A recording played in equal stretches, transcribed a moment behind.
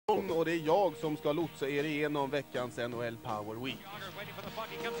Och det är jag som ska lotsa er igenom veckans NHL Power Week.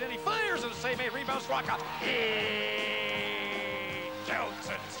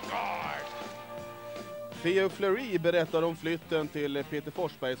 Theo Fleury berättar om flytten till Peter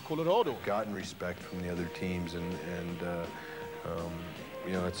Forsbergs Colorado. Gotten respect from the other teams and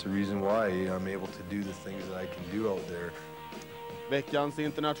you know, it's the reason why I'm able to do the things that I can do out there. Veckans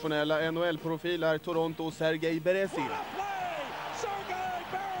internationella NHL-profil är Toronto Sergei Beresin.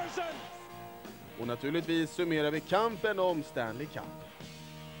 Och naturligtvis summerar vi kampen om Stanley Cup.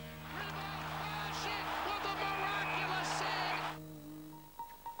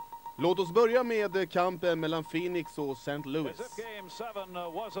 Låt oss börja med kampen mellan Phoenix och St. Louis. Game 7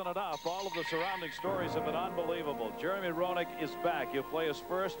 wasn't enough. All of the surrounding stories have been unbelievable. Jeremy Roenick is back. He'll play his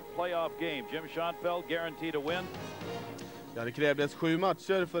first playoff game. Jim Schoenfeld guaranteed to win. Ja, det krävdes 7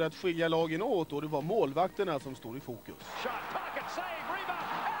 matcher för att skilja lagen åt och det var målvakterna som stod i fokus. Shot, pocket, save, rebound.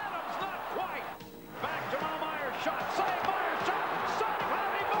 Adams not quite. Back to Meyer, shot, save, Meyer, shot, save, how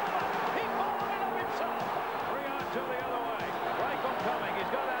he moved it. He followed it up himself. 3 on 2 the other way. Reichel coming,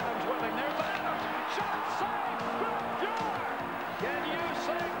 he's got Adams with him. There's Adams, shot, save, Jar. Can you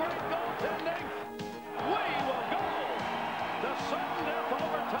say great goaltending? We will go. The sudden death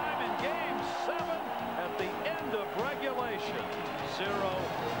overtime in Game 7 at the end of regulation.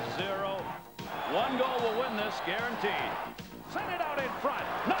 0-0. 1 goal will win this, guaranteed. Send it out in front.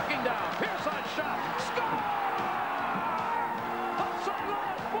 Knocking down. Pearson shot. Score! The St.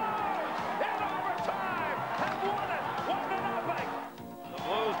 Louis Blues in overtime have won it 1-0. The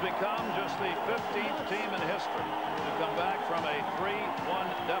Blues become just the 15th team in history to come back from a 3-1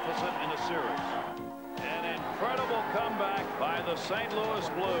 deficit in a series. An incredible comeback by the St. Louis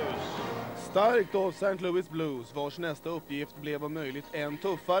Blues. Starkt av St. Louis Blues, vars nästa uppgift blev om möjligt än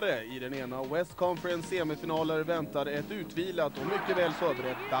tuffare. I den ena West Conference semifinaler väntar ett utvilat och mycket väl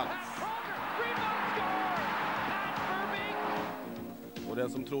förberett Dallas. Och den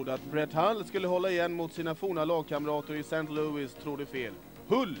som trodde att Brett Hull skulle hålla igen mot sina forna lagkamrater i St. Louis trodde fel.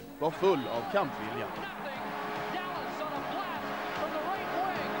 Hull var full av kampvilja.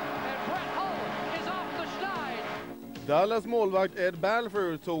 Dallas målvakt Ed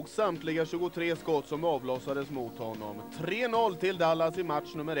Balfour tog samtliga 23 skott som avlossades mot honom. 3-0 till Dallas i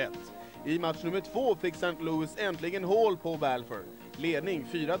match nummer 1. I match nummer 2 fick St. Louis äntligen hål på Balfour. Ledning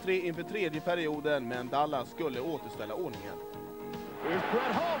 4-3 inför tredje perioden, men Dallas skulle återställa ordningen. Here's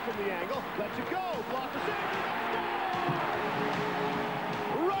Brett Hull from the angle. Lets it go. Block the save.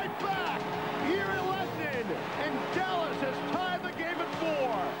 Right back. Here in London. And Dallas has tied the game at 4.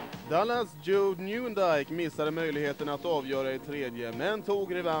 Dallas Joe Newendike missade möjligheten att avgöra i tredje, men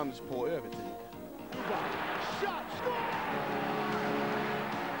tog revansch på övertid. Shot, score!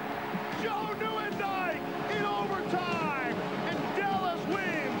 Joe Newendike in overtime, and Dallas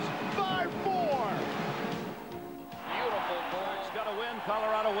wins 5-4. Beautiful goal. It's got to win.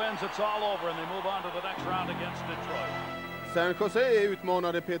 Colorado wins. It's all over, and they move on to the next round against Detroit. San Jose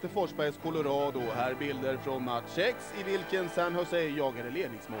utmanade Peter Forsbergs Colorado. Här bilder från match 6 i vilken San Jose jagade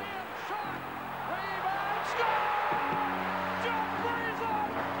ledningsmål.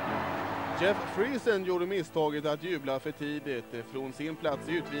 Jeff Friesen gjorde misstaget att jubla för tidigt. Från sin plats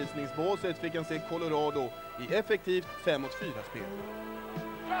i utvisningsbåset fick han se Colorado i effektivt 5-4-spel.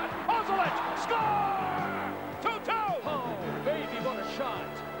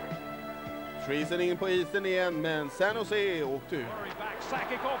 Friesen in på isen igen, men San Jose åkte ut.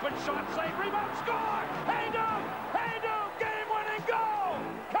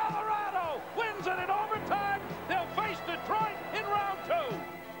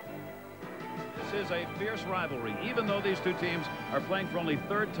 This is a fierce rivalry, even though these two teams are playing for only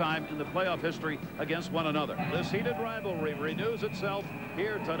third time in the playoff history against one another. This heated rivalry renews itself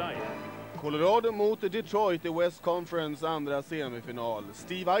here tonight. Colorado mot Detroit i West Conference andra semifinal.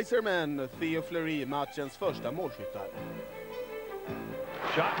 Steve Yzerman, Theo Fleury, matchens första målskyttar.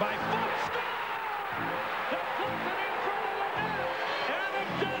 Shot by Foot.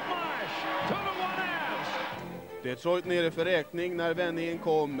 Detroit nere för räkning när vändningen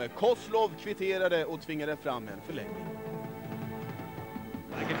kom. Koslov kvitterade och tvingade fram en förlängning.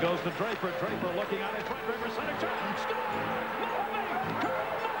 Like it goes to Draper. Draper looking out in front. Draper center turn. Score!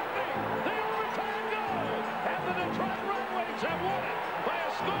 The overtime goal! And the Detroit Red Wings have won it by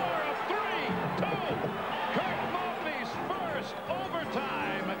a score of 3-2. Kirk Maltby's first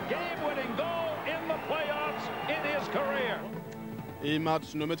overtime game-winning goal in the playoffs in his career. I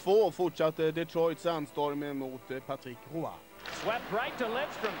match nummer 2 fortsatte Detroits anstorm mot Patrick Roy. Swept right to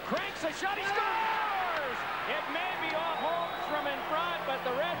Lidstrom. Cranks a shot. He scores! It may be off Holmstrom in front, but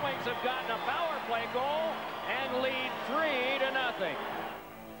the Red Wings have gotten a power play goal and lead 3-0.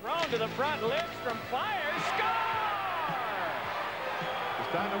 to the front. Lidstrom fires. Score! This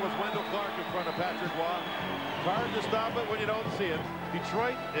time it was Wendell Clark in front of Patrick Waugh. It's hard to stop it when you don't see it.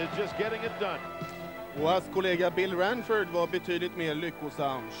 Detroit is just getting it done. Och hans kollega Bill Ranford var betydligt mer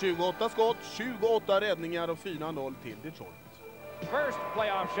lyckosam. 28 skott, 28 räddningar och 4-0 till Detroit. First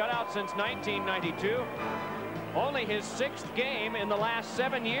playoff shutout since 1992. Only his 6th game in the last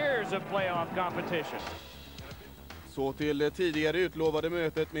 7 years of playoff competition. Så till tidigare utlovade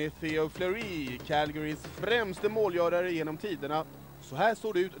mötet med Theo Fleury, Calgarys främste målgörare genom tiderna. Så här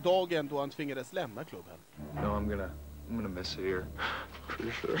såg det ut dagen då han tvingades lämna klubben. No, I'm gonna miss it here.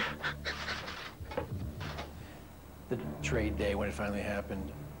 Pretty sure. The trade day when it finally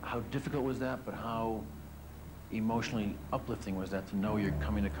happened, how difficult was that, but how emotionally uplifting was that to know you're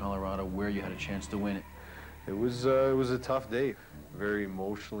coming to Colorado where you had a chance to win it? It was a tough day, very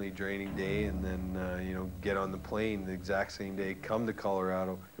emotionally draining day, and then get on the plane the exact same day, come to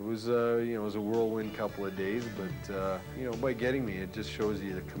Colorado. It was it was a whirlwind couple of days, but by getting me, it just shows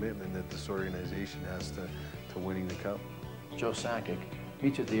you the commitment that this organization has to winning the cup. Joe Sakic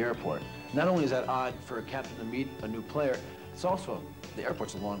meets you at the airport. Not only is that odd for a captain to meet a new player, it's also, the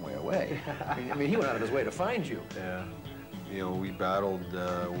airport's a long way away. I mean, he went out of his way to find you. Yeah. We battled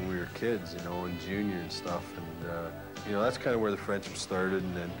when we were kids, in junior and stuff, and that's kind of where the friendship started,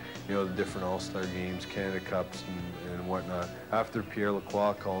 and then, the different all-star games, Canada Cups, and whatnot. After Pierre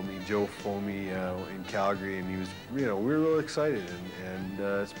Lacroix called me, Joe phoned me in Calgary, and he was, we were really excited, and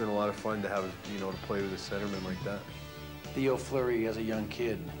it's been a lot of fun to have, to play with a centerman like that. Theo Fleury, as a young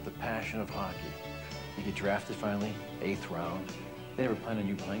kid, the passion of hockey. You get drafted finally, 8th round. They never planned on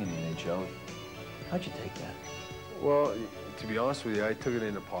you playing in the NHL. How'd you take that? Well, to be honest with you, I took it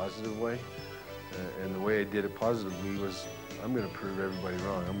in a positive way. And the way I did it positively was, I'm going to prove everybody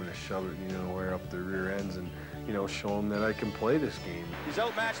wrong. I'm going to shove it, way up their rear ends and, show them that I can play this game. He's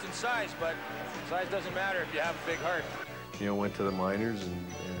outmatched in size, but size doesn't matter if you have a big heart. Went to the minors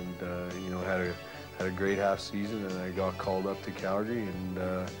and had a great half season, and I got called up to Calgary, and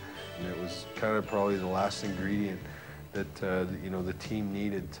it was kind of probably the last ingredient that the team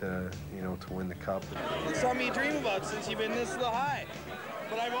needed to win the cup. It's something you dream about since you've been this high.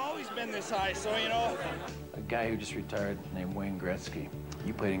 But I've always been this high, so A guy who just retired named Wayne Gretzky.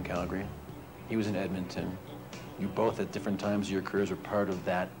 You played in Calgary. He was in Edmonton. You both at different times of your careers were part of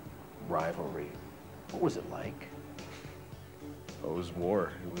that rivalry. What was it like? It was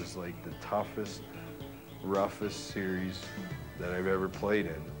war. It was like the toughest, roughest series that I've ever played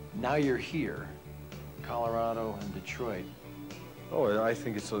in. Now you're here, Colorado and Detroit. Oh, I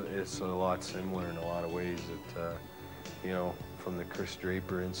think it's a lot similar in a lot of ways. That from the Chris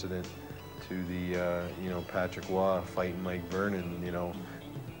Draper incident to the Patrick Waugh fighting Mike Vernon,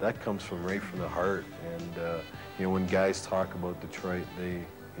 that comes right from the heart. And when guys talk about Detroit, they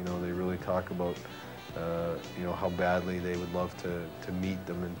really talk about how badly they would love to meet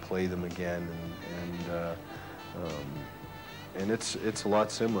them and play them again, and it's a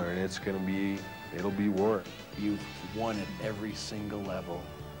lot similar, and it'll be war. You've won at every single level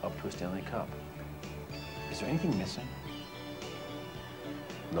up to a Stanley Cup. Is there anything missing?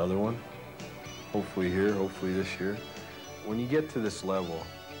 Another one, hopefully here, hopefully this year. When you get to this level,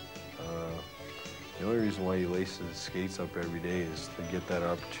 the only reason why you lace the skates up every day is to get that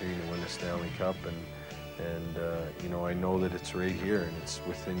opportunity to win a Stanley Cup, and I know that it's right here and it's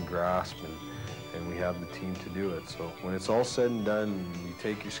within grasp, and we have the team to do it. So when it's all said and done, you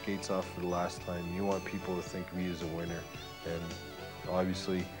take your skates off for the last time, you want people to think of you as a winner. And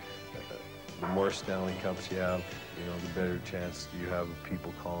obviously, the more Stanley Cups you have, the better chance you have of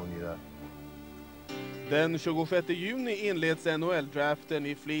people calling you that. Den 26 juni inleds NHL-draften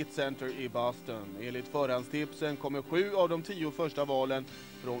i Fleet Center i Boston. Enligt förhandstipsen kommer 7 av de 10 första valen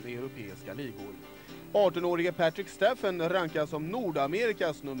från europeiska ligor. 18-årige Patrick Steffen rankas som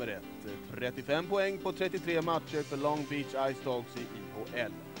Nordamerikas nummer 1. 35 poäng på 33 matcher för Long Beach Ice Dogs i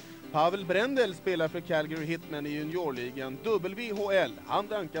IHL. Pavel Brendel spelar för Calgary Hitmen i juniorligan WHL. Han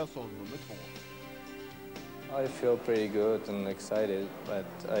rankas som nummer 2. I feel pretty good and excited,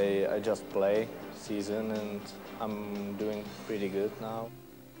 but I just play season and I'm doing pretty good now.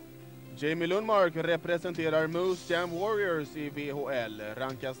 Jamie Lundmark representerar Moose Jam Warriors i VHL.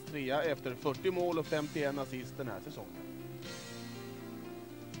 Rankas 3 efter 40 mål och 51 assist den här säsongen.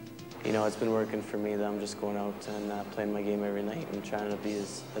 It's been working for me that I'm just going out and playing my game every night and trying to be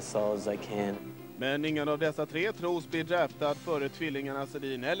as solid as I can. Men ingen av dessa 3 tros bli draftad före tvillingarna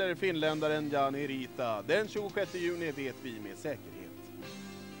Sedin eller finländaren Jani Rita. Den 26 juni vet vi med säkerhet.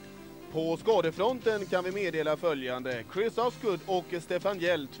 På skadefronten kan vi meddela följande. Chris Osgood och Stefan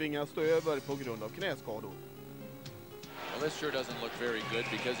Hjell tvingas stå över på grund av knäskador. this sure doesn't look very good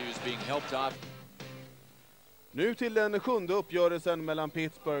because he was being helped off. Nu till den sjunde uppgörelsen mellan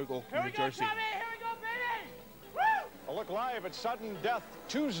Pittsburgh och New Jersey. A look live at Sudden Death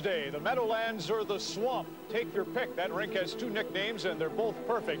Tuesday. The Meadowlands or the Swamp. Take your pick. That rink has two nicknames, and they're both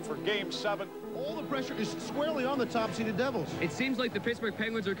perfect for Game 7. All the pressure is squarely on the top-seeded Devils. It seems like the Pittsburgh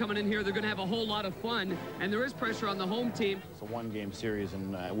Penguins are coming in here. They're going to have a whole lot of fun, and there is pressure on the home team. It's a one-game series,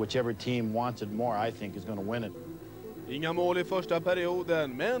 and whichever team wants it more, I think, is going to win it. Inga mål i första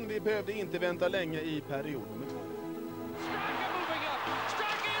perioden, men vi behövde inte vänta länge i period nummer 2.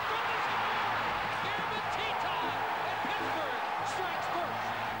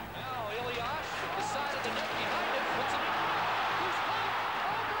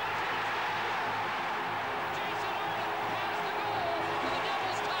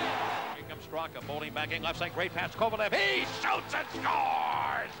 Straka bowling back in left side, great pass, Kovalev, he shoots and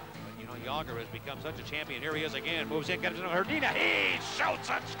scores! But you know, Yager has become such a champion. Here he is again, moves in, gets into Herdina, he shoots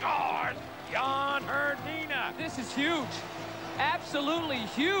and scores! Jan Herdina! This is huge, absolutely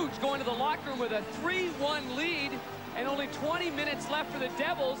huge, going to the locker room with a 3-1 lead and only 20 minutes left for the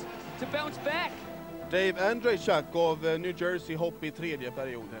Devils to bounce back. Dave Andrejchuk gav New Jersey hopp i tredje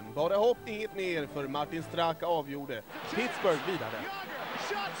perioden. Bara hopp, inget mer, för Martin Straka avgjorde. Pittsburgh vidare.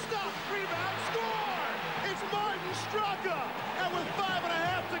 Shot stop, rebound, score! It's Martin Straka, and with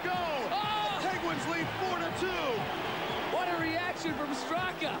 5.5 to go, Penguins lead 4-2. What a reaction from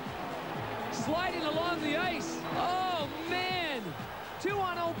Straka, sliding along the ice. Oh man,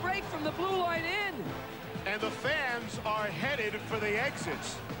 2-on-0 break from the blue line in. And the fans are headed for the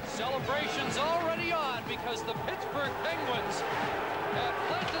exits. Celebrations already on because the Pittsburgh Penguins have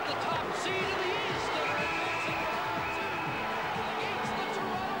planted the top seed in the East and are advancing against the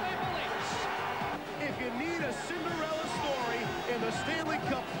Toronto Maple Leafs. If you need a Cinderella story in the Stanley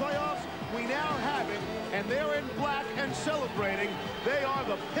Cup playoffs, we now have it, and they're in black and celebrating. They are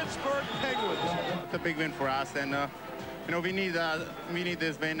the Pittsburgh Penguins. It's a big win for us, and you know, we need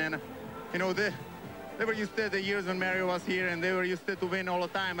this win, and you know they were used to the years when Mario was here, and they were used to win all the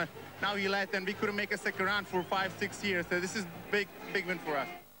time. Now he left, and we couldn't make a second round for 5-6 years. So this is big win for us.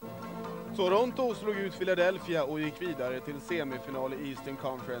 Toronto slog ut Philadelphia och gick vidare till semifinal i Eastern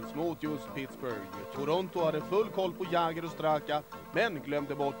Conference mot just Pittsburgh. Toronto hade full koll på Jagr och Straka, men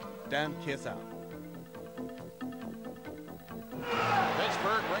glömde bort Dan Kessa.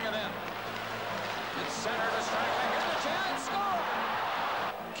 Pittsburgh bring it in. It's center to Straka. Here's a chance. Score!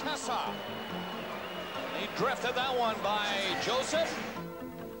 Kessa. He drifted that one by Joseph.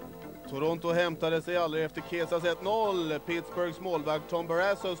 Toronto hämtade sig aldrig efter Kesas 1-0. Pittsburghs målvakt Tom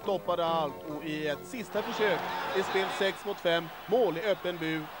Barrasso stoppade allt och i ett sista försök i spel 6-5, mål i öppen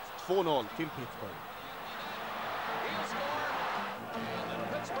bur, 2-0 till Pittsburgh.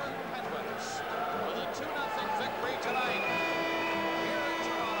 Pittsburgh Penguins with a 2-0 victory tonight here in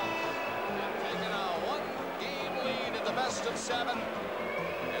Toronto. They've taken a one-game lead in the best of 7,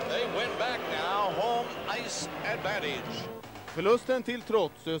 and they win back now, home ice advantage. Förlusten till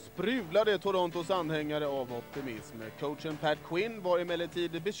trots sprudlade Torontos anhängare av optimism. Coachen Pat Quinn var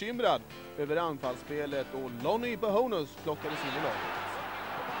emellertid bekymrad över anfallsspelet och Lonnie Bohonos plockades in i laget.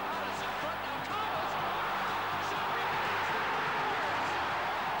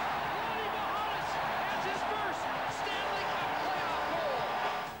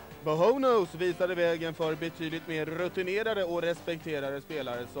 Bohonos visade vägen för betydligt mer rutinerade och respekterade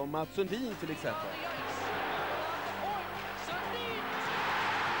spelare som Mats Sundin till exempel.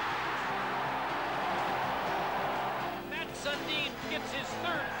 Sundin gets his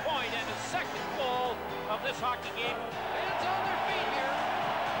third point and his second goal of this hockey game. Fans on their feet here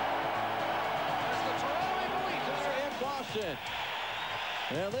as the Toronto Maple Leafs are in Boston.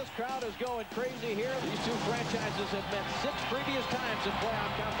 Well, this crowd is going crazy here. These two franchises have met 6 previous times in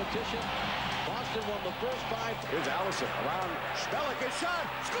playoff competition. Boston won the first 5. Here's Allison around Spellick, a shot,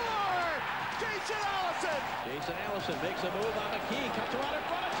 score! Jason Allison! Jason Allison makes a move on the key, cuts around in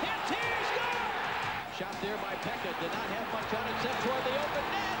front, it's hit, he scores! Shot there by Pekka, did not have much on it, sent toward the open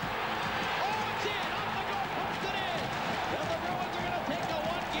net. Oh, it's in, up the goal, pushed it in. Well, the Bruins are going to take a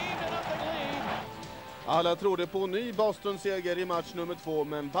 1-0 lead. Alla trodde på ny Boston-seger i match nummer 2,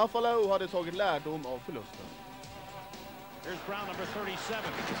 men Buffalo hade tagit lärdom av förlusten. Here's Brown, number 37.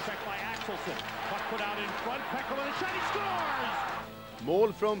 Checked by Axelson. Puck put out in front. Pekka with a shot, he scores!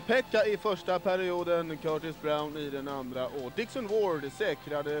 Mål från Pekka i första perioden, Curtis Brown i den andra och Dixon Ward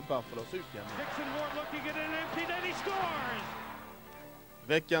säkrade Buffalos utjämning. Dixon Ward looking at an empty net, he scores!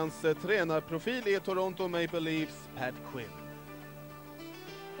 Veckans tränarprofil är Toronto Maple Leafs Pat Quinn.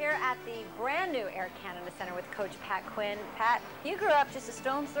 Here at the brand new Air Canada Center with Coach Pat Quinn. Pat, you grew up just a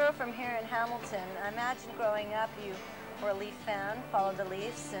stone's throw from here in Hamilton. I imagine growing up you were a Leaf fan, followed the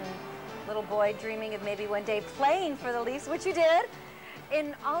Leafs, and little boy dreaming of maybe one day playing for the Leafs, which you did.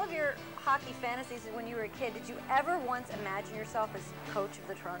 In all of your hockey fantasies when you were a kid, did you ever once imagine yourself as coach of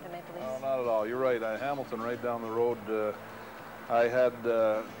the Toronto Maple Leafs? No, not at all. You're right. Hamilton, right down the road, I had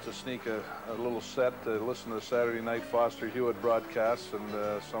to sneak a little set to listen to the Saturday night Foster Hewitt broadcasts,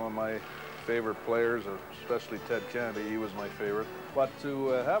 and some of my favorite players, especially Ted Kennedy, he was my favorite. But to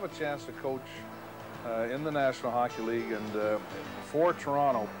have a chance to coach in the National Hockey League and for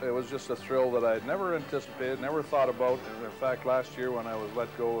Toronto, it was just a thrill that I had never anticipated, never thought about. And in fact, last year when I was let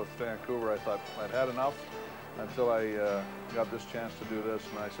go with Vancouver, I thought I'd had enough until I got this chance to do this,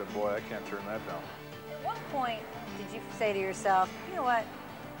 and I said, boy, I can't turn that down. At what point did you say to yourself, you know what,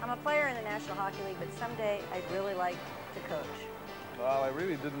 I'm a player in the National Hockey League, but someday I'd really like to coach? Well, I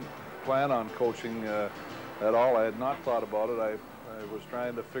really didn't plan on coaching at all. I had not thought about it. I was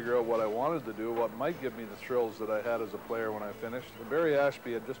trying to figure out what I wanted to do, what might give me the thrills that I had as a player when I finished. Barry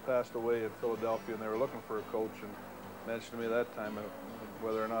Ashby had just passed away in Philadelphia, and they were looking for a coach, and mentioned to me that time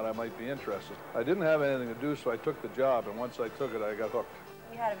whether or not I might be interested. I didn't have anything to do, so I took the job, and once I took it, I got hooked.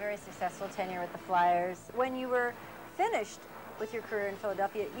 You had a very successful tenure with the Flyers. When you were finished with your career in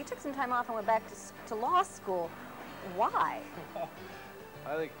Philadelphia, you took some time off and went back to law school. Why?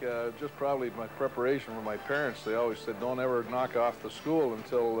 I think just probably my preparation from my parents. They always said, don't ever knock off the school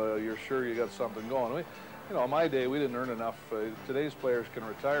until you're sure you got something going. You know, in my day, we didn't earn enough. Today's players can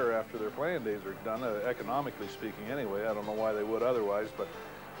retire after their playing days are done, economically speaking anyway. I don't know why they would otherwise, but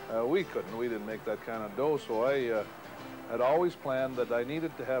we couldn't. We didn't make that kind of dough, so I had always planned that I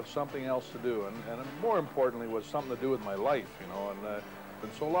needed to have something else to do, and more importantly was something to do with my life, you know.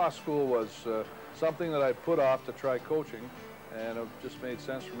 And so law school was something that I put off to try coaching, and it just made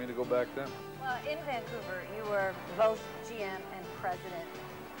sense for me to go back then. Well, in Vancouver, you were both GM and president.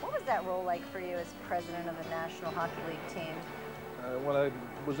 What was that role like for you as president of a National Hockey League team? When I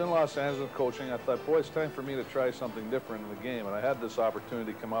was in Los Angeles coaching, I thought, boy, it's time for me to try something different in the game. And I had this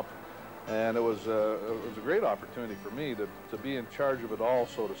opportunity come up, and it was a great opportunity for me to be in charge of it all,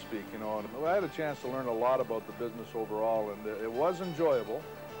 so to speak. You know, and I had a chance to learn a lot about the business overall, and it was enjoyable.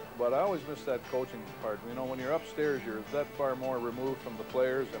 But I always miss that coaching part. You know, when you're upstairs, you're that far more removed from the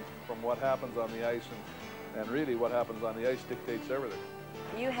players and from what happens on the ice, and really what happens on the ice dictates everything.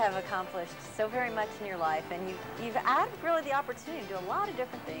 You have accomplished so very much in your life, and you've had really the opportunity to do a lot of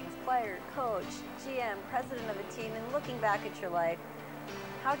different things: player, coach, GM, president of a team. And looking back at your life,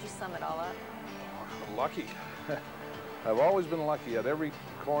 how would you sum it all up? Lucky. I've always been lucky. At every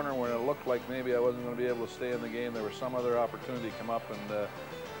corner where it looked like maybe I wasn't going to be able to stay in the game, there was some other opportunity come up, and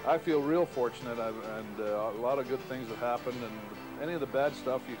I feel real fortunate, and a lot of good things have happened, and any of the bad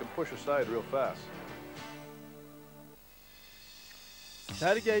stuff you can push aside real fast.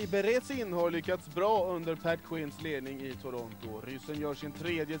 Sergej Berezin har lyckats bra under Pat Quinns ledning i Toronto. Ryssen gör sin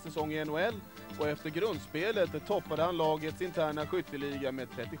tredje säsong i NHL, och efter grundspelet toppade han lagets interna skytteliga med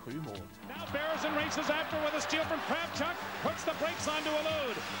 37 mål. Now Berezin races after with a steal from Kravchuk, puts the brakes on to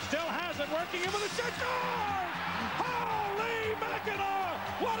elude, still has it, working in with a shot, scores! Holy Mackinac!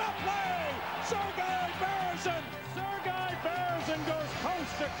 What a play! Sergej Berezin! Sergej Berezin goes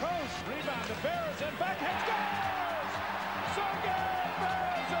coast to coast. Rebound to Berezin, backhand scores! Sergej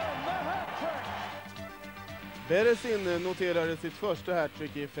Berezin, the hat-trick! Berezin noterade sitt första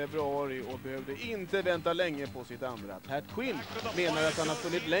hattrick i februari och behövde inte vänta länge på sitt andra. Pat Quinn menar att han har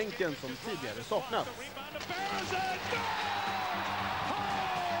funnit länken som tidigare saknats.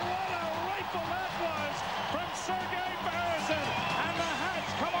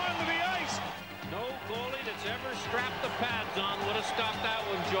 Strapped the pads on, would have stopped that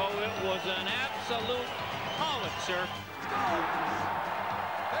one, Joe. It was an absolute howitzer.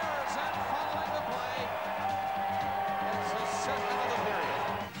 Berezin following the play. It's his second of the period.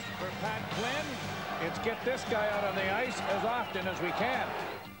 For Pat Quinn, it's get this guy out on the ice as often as we can.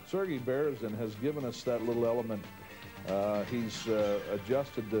 Sergej Berezin has given us that little element. He's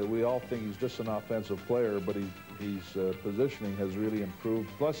adjusted. We all think he's just an offensive player, but his positioning has really improved.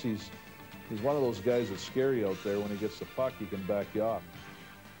 Plus, he's one of those guys that's scary out there. When he gets the puck, he can back you off.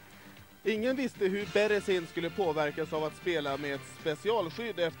 Ingen visste hur Berezin skulle påverkas av att spela med ett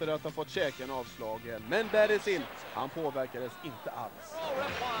specialskydd efter att ha fått käken avslagen. Men Berezin, han påverkades inte alls.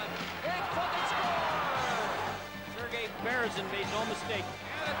 Sergej Berezin made no mistake.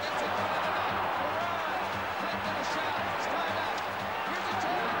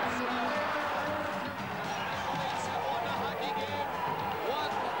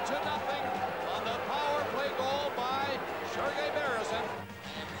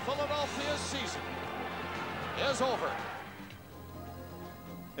 Philadelphia's season is over.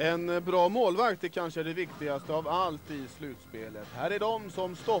 En bra målvakt är kanske det viktigaste av allt i slutspelet. Här är de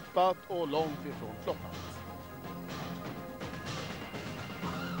som stoppat och långt ifrån floppat.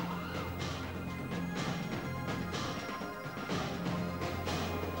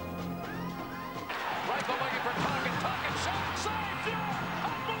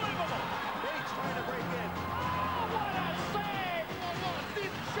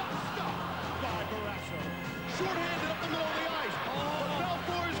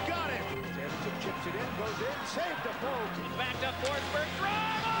 Saved the post. Backed up Forsberg.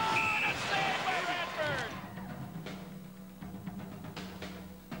 Drive on! A save by Radford.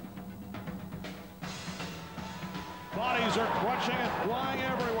 Bodies are crunching and flying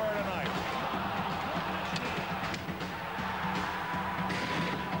everywhere tonight.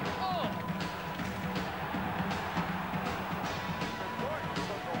 Oh!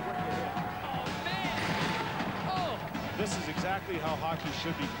 Oh, man! Oh! This is exactly how hockey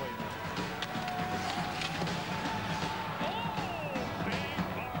should be played.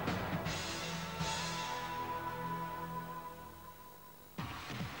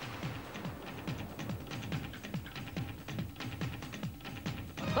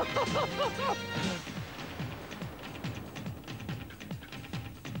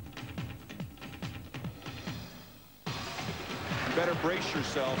 You better brace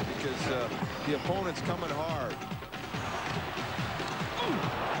yourself because the opponent's coming hard. Ooh,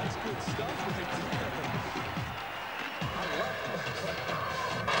 that's good stuff right there. I love this.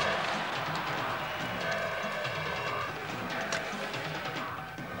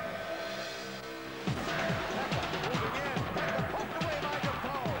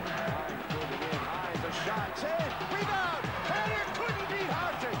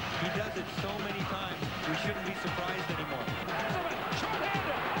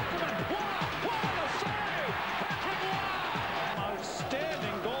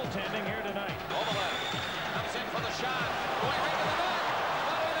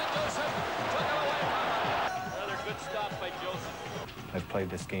 I've played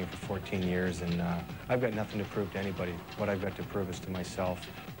this game for 14 years, and I've got nothing to prove to anybody. What I've got to prove is to myself.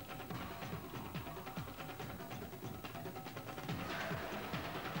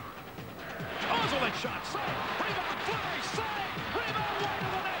 Ozolek shot, save, rebound, flurry, save, rebound, wide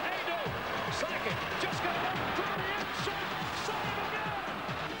of the net, Haydu, second, just got it over through the inside, save again.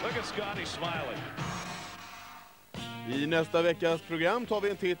 Look at Scotty smiling. I nästa veckas program tar vi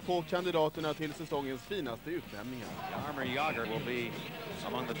en titt på kandidaterna till säsongens finaste utnämningar. Jaromir Jagr will be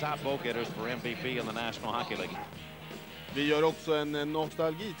among the top vote-getters for MVP in the National Hockey League. Vi gör också en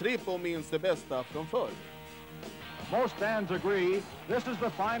nostalgitripp och minns det bästa från förr. Most fans agree this is the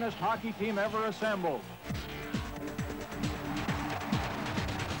finest hockey team ever assembled.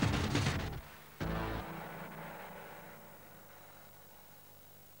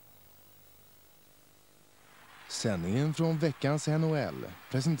 Sändningen från veckans NHL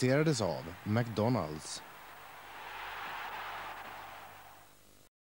presenterades av McDonald's.